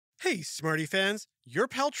Hey, Smarty fans, your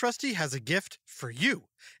pal Trusty has a gift for you.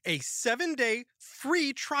 A 7-day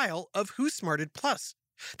free trial of Who Smarted Plus.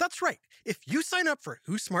 That's right. If you sign up for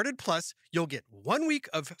Who Smarted Plus, you'll get 1 week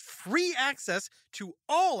of free access to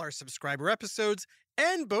all our subscriber episodes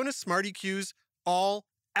and bonus Smarty Cues, all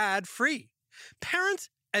ad-free. Parents,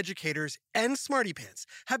 educators, and Smarty Pants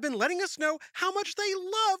have been letting us know how much they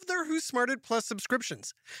love their Who Smarted Plus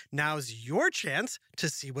subscriptions. Now's your chance to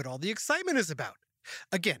see what all the excitement is about.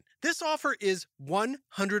 Again, this offer is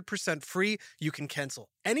 100% free. You can cancel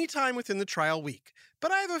anytime within the trial week.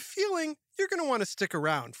 But I have a feeling you're going to want to stick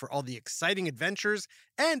around for all the exciting adventures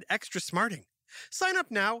and extra smarting. Sign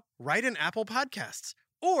up now right in Apple Podcasts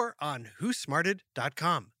or on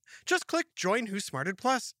whosmarted.com. Just click Join Who Smarted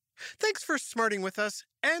Plus. Thanks for smarting with us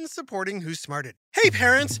and supporting Who Smarted. Hey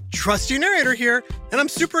parents, Trusty Narrator here, and I'm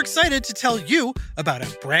super excited to tell you about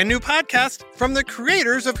a brand new podcast from the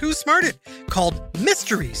creators of Who Smarted called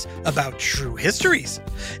Mysteries About True Histories.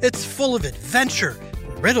 It's full of adventure,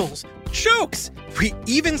 riddles, jokes. We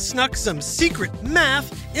even snuck some secret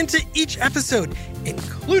math into each episode,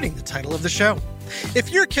 including the title of the show. If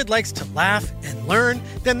your kid likes to laugh and learn,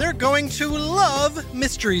 then they're going to love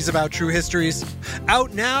Mysteries About True Histories.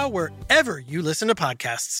 Out now wherever you listen to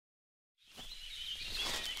podcasts.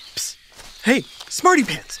 Psst. Hey, Smarty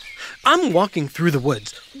Pants. I'm walking through the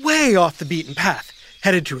woods, way off the beaten path,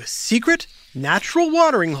 headed to a secret, natural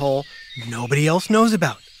watering hole nobody else knows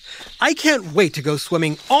about. I can't wait to go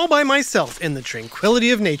swimming all by myself in the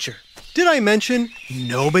tranquility of nature. Did I mention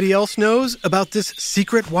nobody else knows about this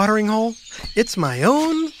secret watering hole? It's my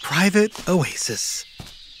own private oasis.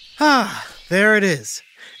 Ah, there it is.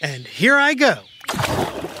 And here I go.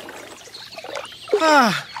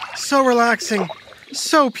 Ah, so relaxing,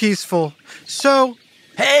 so peaceful, so...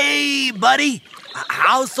 Hey, buddy!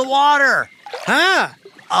 How's the water? Ah!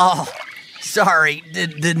 Oh, sorry,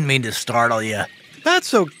 didn't mean to startle you.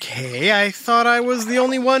 That's okay. I thought I was the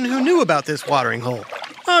only one who knew about this watering hole.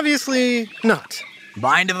 Obviously not.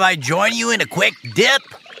 Mind if I join you in a quick dip?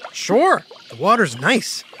 Sure. The water's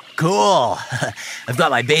nice. Cool. I've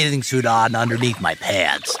got my bathing suit on underneath my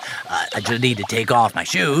pants. I just need to take off my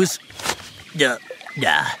shoes.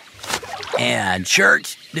 And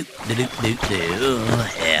shirt.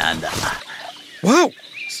 And... Whoa!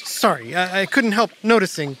 Sorry, I couldn't help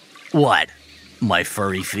noticing. What? My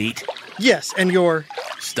furry feet? Yes, and your...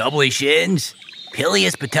 Stubbly shins?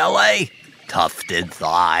 Pileus patellae? Tufted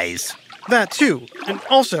thighs. That too. And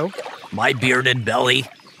also... My bearded belly.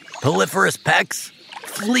 Piliferous pecs.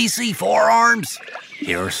 Fleecy forearms.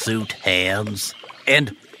 Hirsute hands.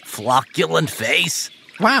 And flocculent face.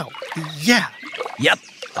 Wow. Yeah. Yep,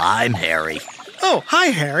 I'm Harry. Oh, hi,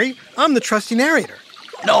 Harry. I'm the Trusty Narrator.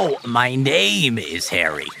 No, my name is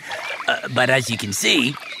Harry. But as you can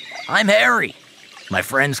see, I'm Harry. My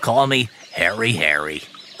friends call me Harry.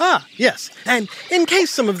 Ah, yes. And in case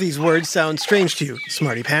some of these words sound strange to you,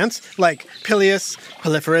 Smarty Pants, like pileus,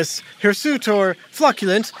 piliferous, hirsute, or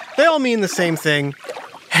flocculent, they all mean the same thing,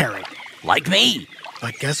 hairy. Like me.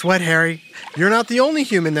 But guess what, Harry? You're not the only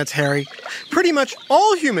human that's hairy. Pretty much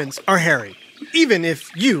all humans are hairy, even if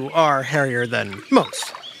you are hairier than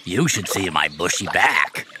most. You should see my bushy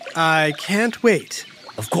back. I can't wait.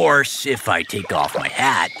 Of course, if I take off my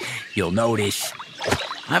hat, you'll notice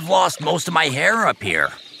I've lost most of my hair up here.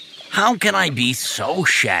 How can I be so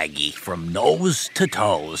shaggy from nose to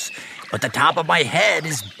toes, but the top of my head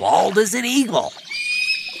is bald as an eagle?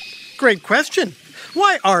 Great question.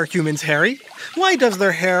 Why are humans hairy? Why does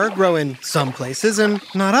their hair grow in some places and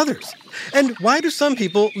not others? And why do some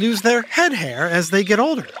people lose their head hair as they get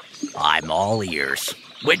older? I'm all ears,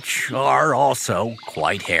 which are also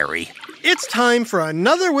quite hairy. It's time for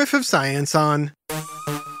another whiff of science on...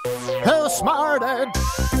 Who smarted?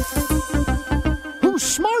 Who's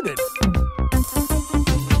smarted?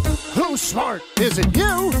 Who's smart? Is it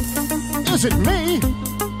you? Is it me?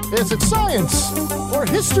 Is it science or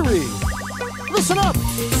history? Listen up,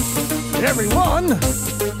 everyone.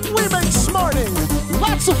 We make smarting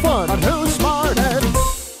lots of fun on Who's Smarted.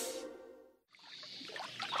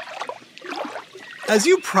 As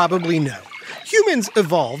you probably know, humans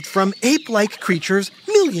evolved from ape-like creatures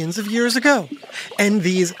millions of years ago. And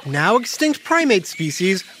these now extinct primate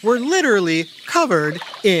species were literally covered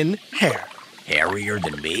in hair. Hairier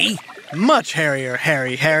than me? Much hairier,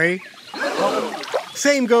 Harry.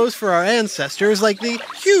 Same goes for our ancestors like the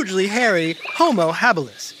hugely hairy Homo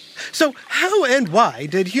habilis. So how and why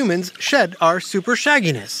did humans shed our super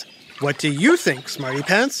shagginess? What do you think, Smarty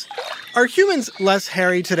Pants? Are humans less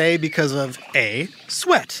hairy today because of A,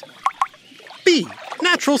 sweat, B,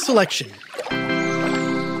 natural selection,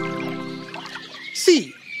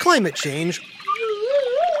 C, climate change,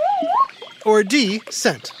 or D,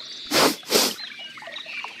 scent?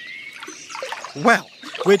 Well,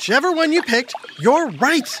 whichever one you picked, you're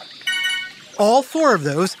right. All 4 of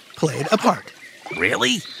those played a part.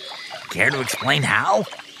 Really? Care to explain how?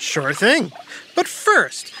 Sure thing. But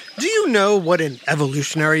first, do you know what an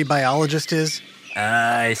evolutionary biologist is?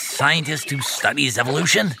 A scientist who studies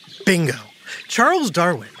evolution? Bingo. Charles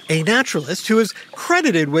Darwin, a naturalist who is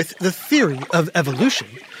credited with the theory of evolution,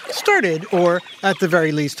 started, or at the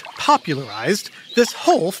very least popularized, this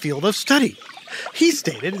whole field of study. He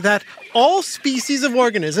stated that all species of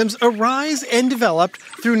organisms arise and developed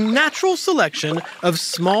through natural selection of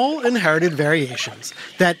small inherited variations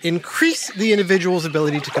that increase the individual's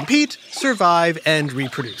ability to compete, survive, and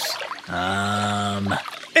reproduce.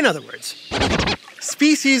 In other words,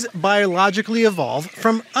 species biologically evolve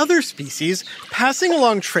from other species, passing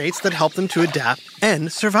along traits that help them to adapt and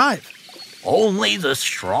survive. Only the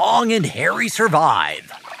strong and hairy survive.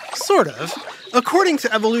 Sort of. According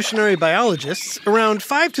to evolutionary biologists, around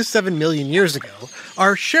 5 to 7 million years ago,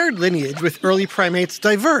 our shared lineage with early primates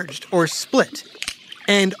diverged or split,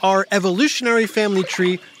 and our evolutionary family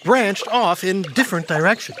tree branched off in different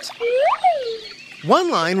directions. One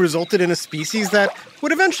line resulted in a species that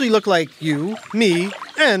would eventually look like you, me,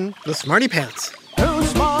 and the smarty pants. Who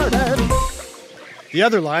smarted? The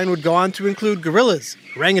other line would go on to include gorillas,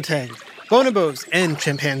 orangutan, bonobos, and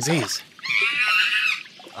chimpanzees.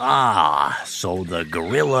 Ah, so the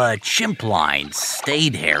gorilla-chimp line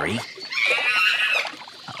stayed hairy,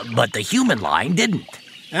 but the human line didn't.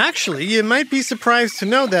 Actually, you might be surprised to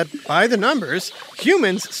know that, by the numbers,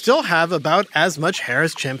 humans still have about as much hair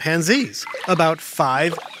as chimpanzees. About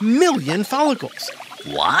 5 million follicles.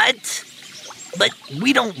 What? But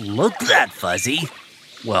we don't look that fuzzy.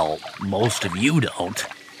 Well, most of you don't.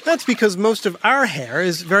 That's because most of our hair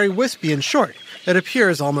is very wispy and short. It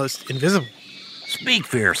appears almost invisible. Speak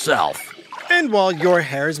for yourself. And while your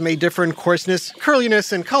hairs may differ in coarseness,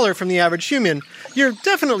 curliness, and color from the average human, you're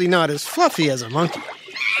definitely not as fluffy as a monkey.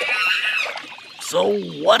 So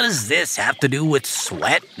what does this have to do with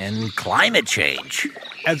sweat and climate change?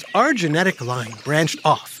 As our genetic line branched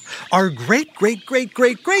off, our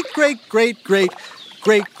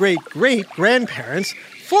great-great-great-great-great-great-great-great-great-grandparents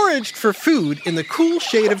foraged for food in the cool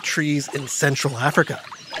shade of trees in Central Africa.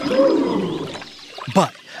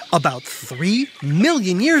 But about 3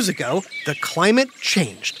 million years ago, the climate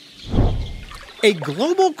changed. A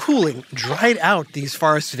global cooling dried out these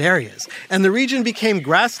forested areas, and the region became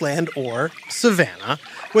grassland or savanna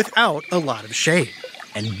without a lot of shade.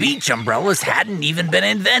 And beach umbrellas hadn't even been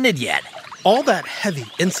invented yet. All that heavy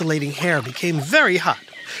insulating hair became very hot.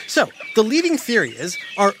 So, the leading theory is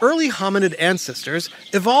our early hominid ancestors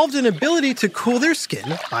evolved an ability to cool their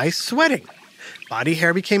skin by sweating. Body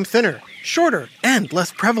hair became thinner, shorter, and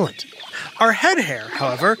less prevalent. Our head hair,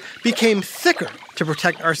 however, became thicker to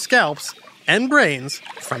protect our scalps and brains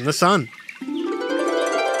from the sun.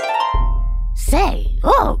 Say,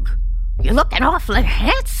 Ugh, you're looking awfully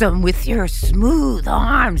handsome with your smooth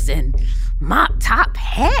arms and mop-top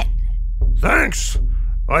head. Thanks.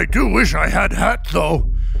 I do wish I had hat,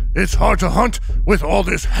 though. It's hard to hunt with all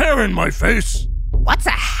this hair in my face. What's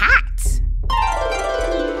a hat?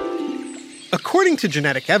 According to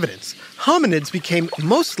genetic evidence, hominids became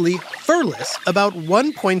mostly furless about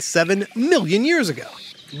 1.7 million years ago.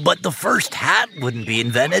 But the first hat wouldn't be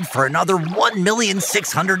invented for another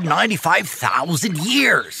 1,695,000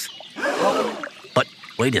 years. But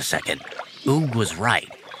wait a second. Oog was right.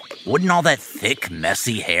 Wouldn't all that thick,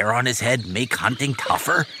 messy hair on his head make hunting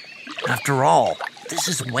tougher? After all, this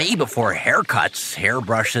is way before haircuts,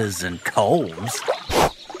 hairbrushes, and combs.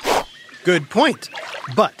 Good point.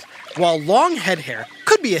 But while long head hair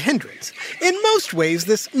could be a hindrance, in most ways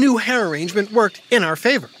this new hair arrangement worked in our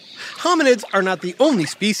favor. Hominids are not the only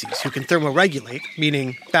species who can thermoregulate,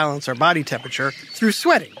 meaning balance our body temperature, through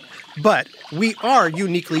sweating. But we are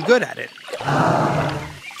uniquely good at it.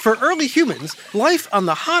 For early humans, life on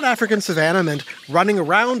the hot African savanna meant running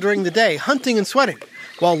around during the day, hunting and sweating,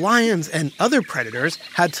 while lions and other predators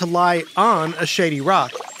had to lie on a shady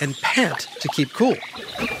rock and pant to keep cool.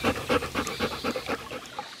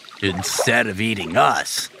 Instead of eating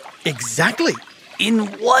us. Exactly. In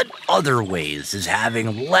what other ways is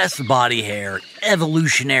having less body hair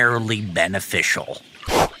evolutionarily beneficial?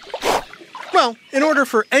 Well, in order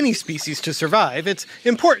for any species to survive, it's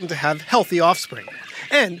important to have healthy offspring.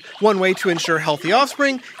 And one way to ensure healthy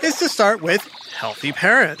offspring is to start with healthy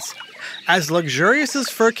parents. As luxurious as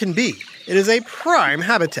fur can be, it is a prime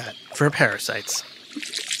habitat for parasites.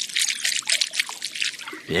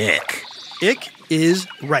 Ick. Ick is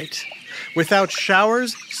right. Without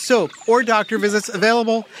showers, soap, or doctor visits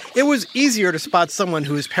available, it was easier to spot someone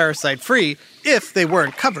who was parasite-free if they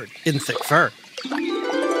weren't covered in thick fur.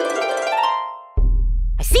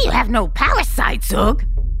 I see you have no parasites, Ugh.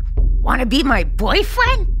 Wanna be my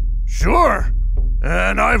boyfriend? Sure.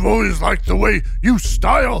 And I've always liked the way you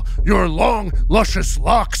style your long, luscious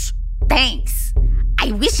locks. Thanks.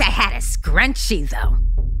 I wish I had a scrunchie, though.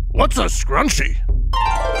 What's a scrunchie?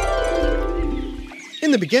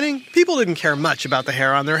 In the beginning, people didn't care much about the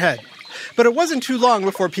hair on their head. But it wasn't too long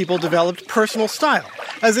before people developed personal style,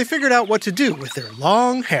 as they figured out what to do with their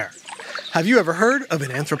long hair. Have you ever heard of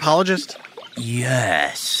an anthropologist?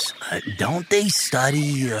 Yes. Don't they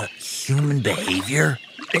study human behavior?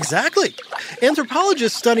 Exactly.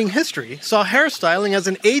 Anthropologists studying history saw hairstyling as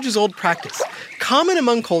an ages-old practice, common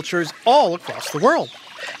among cultures all across the world.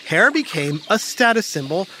 Hair became a status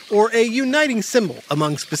symbol or a uniting symbol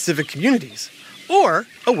among specific communities, or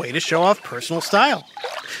a way to show off personal style.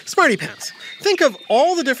 Smarty Pants, think of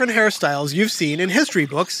all the different hairstyles you've seen in history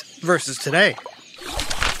books versus today.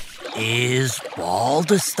 Is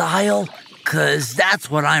bald a style? 'Cause that's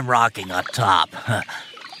what I'm rocking up top.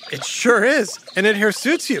 It sure is, and it hair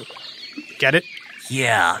suits you. Get it?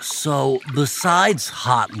 Yeah, so besides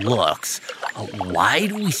hot looks, why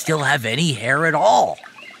do we still have any hair at all?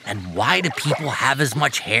 And why do people have as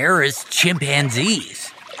much hair as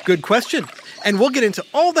chimpanzees? Good question, and we'll get into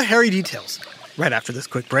all the hairy details right after this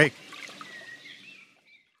quick break.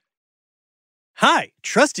 Hi,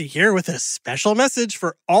 Trusty here with a special message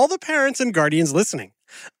for all the parents and guardians listening.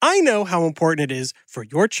 I know how important it is for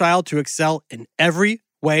your child to excel in every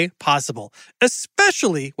way possible,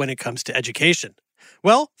 especially when it comes to education.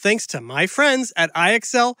 Well, thanks to my friends at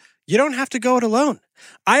iExcel, you don't have to go it alone.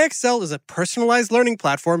 iExcel is a personalized learning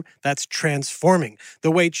platform that's transforming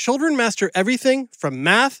the way children master everything from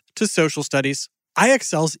math to social studies.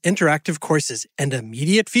 iExcel's interactive courses and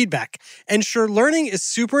immediate feedback ensure learning is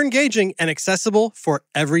super engaging and accessible for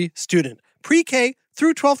every student, pre-K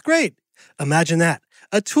through 12th grade. Imagine that.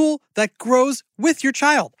 A tool that grows with your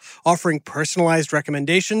child, offering personalized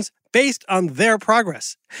recommendations based on their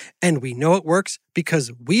progress. And we know it works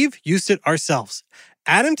because we've used it ourselves.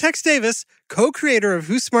 Adam Tex Davis, co-creator of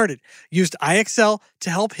Who Smarted, used iExcel to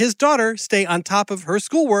help his daughter stay on top of her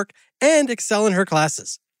schoolwork and excel in her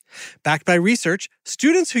classes. Backed by research,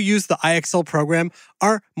 students who use the iExcel program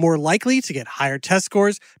are more likely to get higher test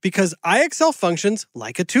scores because iExcel functions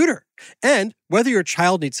like a tutor. And whether your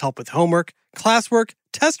child needs help with homework, classwork,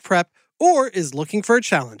 test prep, or is looking for a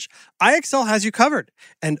challenge, iExcel has you covered,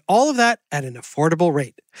 and all of that at an affordable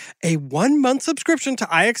rate. A 1-month subscription to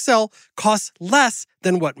iExcel costs less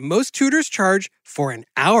than what most tutors charge for an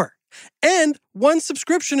hour. And one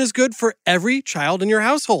subscription is good for every child in your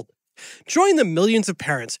household. Join the millions of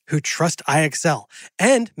parents who trust iExcel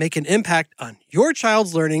and make an impact on your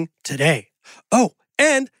child's learning today. Oh,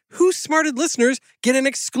 and Who Smarted listeners get an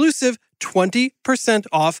exclusive 20%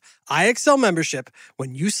 off iExcel membership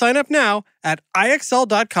when you sign up now at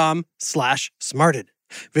iexcel.com/smarted.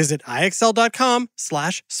 Visit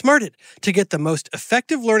iexcel.com/smarted to get the most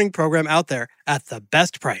effective learning program out there at the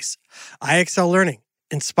best price. iExcel Learning.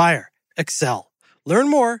 Inspire. Excel. Learn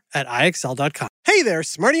more at iexcel.com. Hey there,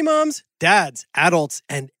 smarty moms, dads, adults,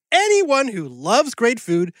 and anyone who loves great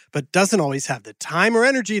food but doesn't always have the time or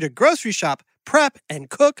energy to grocery shop, prep,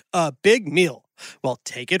 and cook a big meal. Well,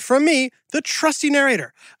 take it from me, the trusty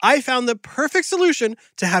narrator. I found the perfect solution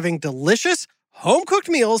to having delicious, home-cooked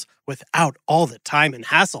meals without all the time and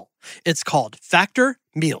hassle. It's called Factor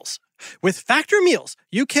Meals. With Factor Meals,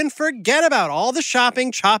 you can forget about all the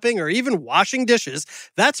shopping, chopping, or even washing dishes.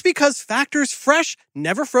 That's because Factor's fresh,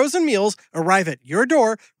 never frozen meals arrive at your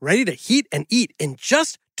door ready to heat and eat in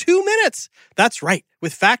just 2 minutes. That's right.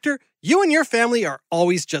 With Factor, you and your family are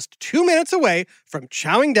always just 2 minutes away from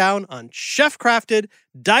chowing down on chef-crafted,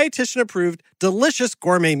 dietitian-approved, delicious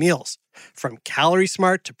gourmet meals. From Calorie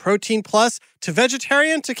Smart to Protein Plus to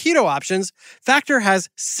vegetarian to keto options, Factor has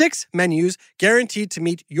 6 menus guaranteed to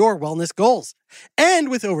meet your wellness goals. And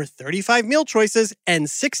with over 35 meal choices and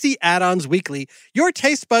 60 add-ons weekly, your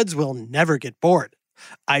taste buds will never get bored.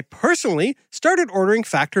 I personally started ordering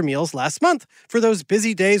Factor meals last month for those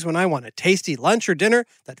busy days when I want a tasty lunch or dinner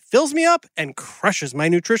that fills me up and crushes my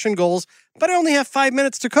nutrition goals, but I only have 5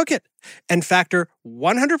 minutes to cook it. And Factor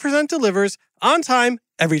 100% delivers on time,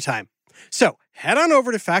 every time. So head on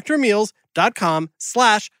over to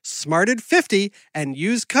factormeals.com/smarted50 and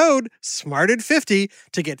use code SMARTED50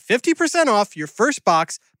 to get 50% off your first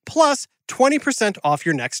box plus 20% off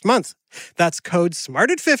your next month. That's code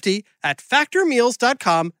SMARTED50 at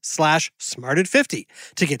factormeals.com/smarted50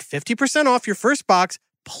 to get 50% off your first box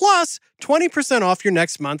plus 20% off your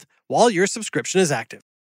next month while your subscription is active.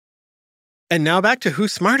 And now back to Who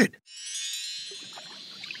Smarted.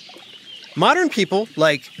 Modern people,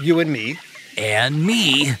 like you and me,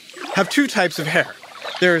 have two types of hair.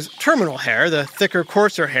 There's terminal hair, the thicker,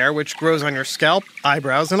 coarser hair which grows on your scalp,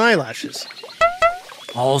 eyebrows, and eyelashes.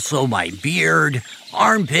 Also my beard,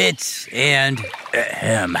 armpits, and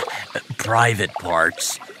private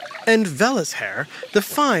parts. And vellus hair, the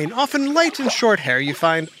fine, often light and short hair you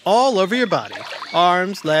find all over your body.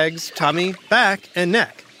 Arms, legs, tummy, back, and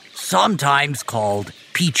neck. Sometimes called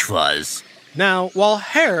peach fuzz. Now, while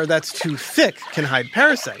hair that's too thick can hide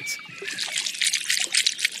parasites,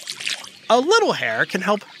 a little hair can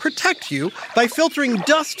help protect you by filtering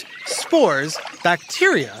dust, spores,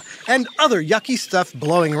 bacteria, and other yucky stuff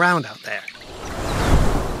blowing around out there.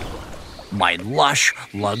 My lush,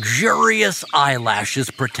 luxurious eyelashes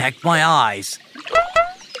protect my eyes.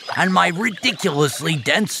 And my ridiculously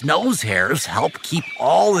dense nose hairs help keep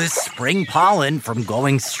all this spring pollen from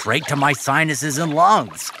going straight to my sinuses and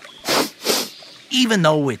lungs. Even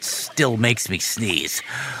though it still makes me sneeze.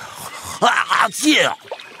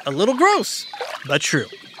 A little gross, but true.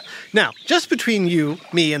 Now, just between you,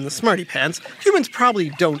 me, and the smarty pants, humans probably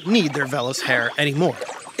don't need their vellus hair anymore.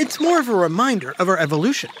 It's more of a reminder of our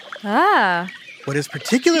evolution. What is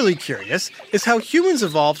particularly curious is how humans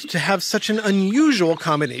evolved to have such an unusual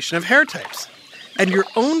combination of hair types. And your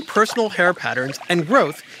own personal hair patterns and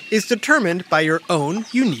growth is determined by your own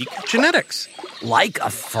unique genetics. Like a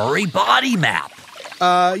furry body map.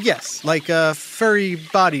 Yes, like a furry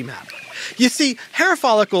body map. You see, hair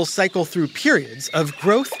follicles cycle through periods of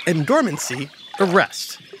growth and dormancy or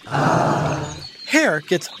rest. Hair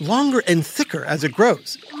gets longer and thicker as it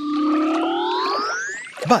grows.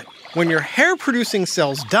 But when your hair-producing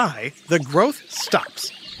cells die, the growth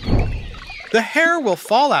stops. The hair will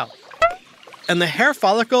fall out, and the hair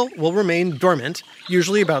follicle will remain dormant,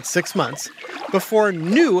 usually about 6 months, before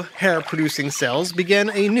new hair-producing cells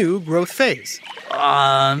begin a new growth phase.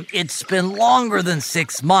 It's been longer than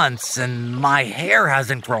 6 months, and my hair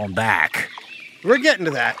hasn't grown back. We're getting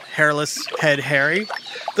to that, hairless head Harry.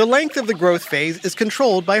 The length of the growth phase is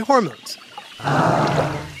controlled by hormones.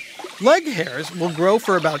 Leg hairs will grow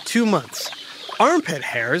for about 2 months, armpit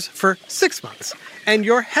hairs for 6 months, and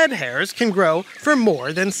your head hairs can grow for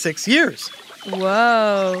more than 6 years.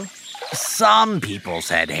 Whoa. Some people's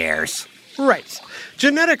head hairs. Right.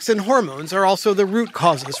 Genetics and hormones are also the root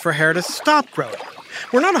causes for hair to stop growing.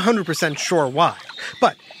 We're not 100% sure why,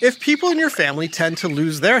 but if people in your family tend to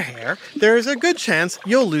lose their hair, there is a good chance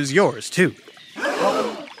you'll lose yours too.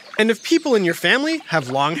 And if people in your family have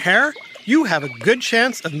long hair, you have a good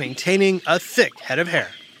chance of maintaining a thick head of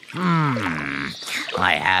hair.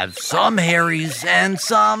 I have some hairies and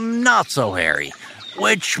some not so hairy,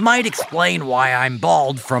 which might explain why I'm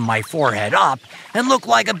bald from my forehead up and look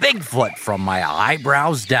like a Bigfoot from my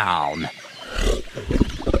eyebrows down.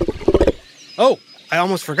 Oh, I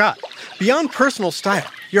almost forgot. Beyond personal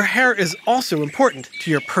style, your hair is also important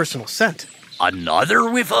to your personal scent.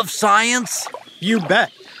 Another whiff of science? You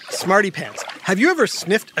bet. Smarty pants, have you ever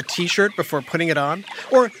sniffed a t-shirt before putting it on?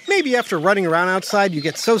 Or maybe after running around outside, you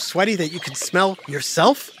get so sweaty that you can smell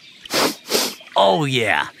yourself? Oh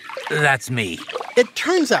yeah, that's me. It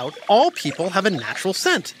turns out all people have a natural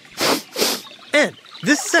scent. And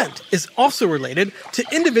this scent is also related to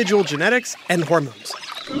individual genetics and hormones.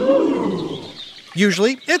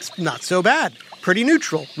 Usually, it's not so bad. Pretty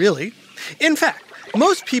neutral, really. In fact,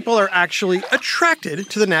 most people are actually attracted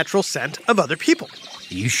to the natural scent of other people.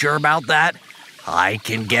 You sure about that? I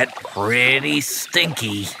can get pretty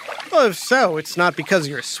stinky. Well, if so, it's not because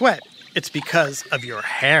of your sweat. It's because of your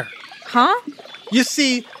hair. Huh? You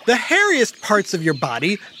see, the hairiest parts of your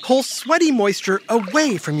body pull sweaty moisture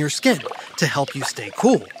away from your skin to help you stay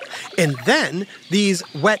cool. And then these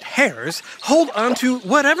wet hairs hold onto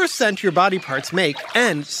whatever scent your body parts make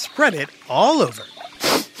and spread it all over.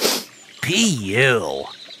 P.U.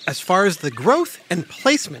 As far as the growth and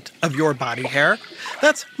placement of your body hair,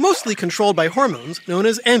 that's mostly controlled by hormones known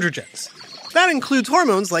as androgens. That includes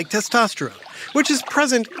hormones like testosterone, which is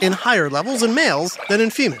present in higher levels in males than in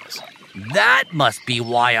females. That must be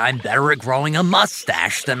why I'm better at growing a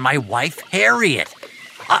mustache than my wife, Harriet.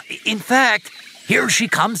 In fact, here she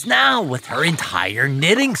comes now with her entire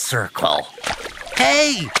knitting circle.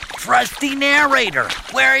 Hey, trusty narrator,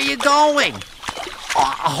 where are you going?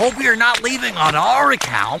 I hope you're not leaving on our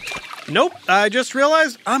account. Nope, I just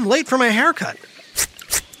realized I'm late for my haircut.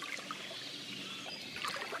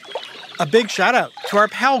 A big shout out to our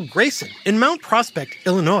pal Grayson in Mount Prospect,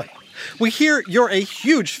 Illinois. We hear you're a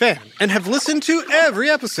huge fan and have listened to every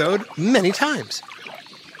episode many times.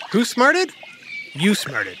 Who smarted? You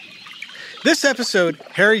smarted. This episode,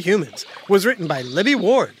 Hairy Humans, was written by Libby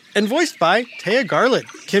Ward and voiced by Taya Garland,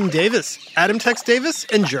 Kim Davis, Adam Tex Davis,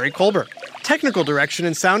 and Jerry Colbert. Technical direction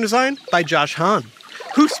and sound design by Josh Hahn.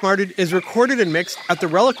 Who Smarted is recorded and mixed at the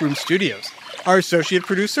Relic Room Studios. Our associate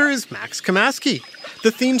producer is Max Kamaski.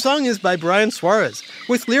 The theme song is by Brian Suarez,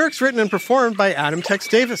 with lyrics written and performed by Adam Tex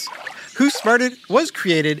Davis. Who Smarted was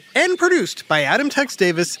created and produced by Adam Tex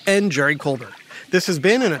Davis and Jerry Colbert. This has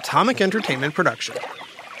been an Atomic Entertainment production.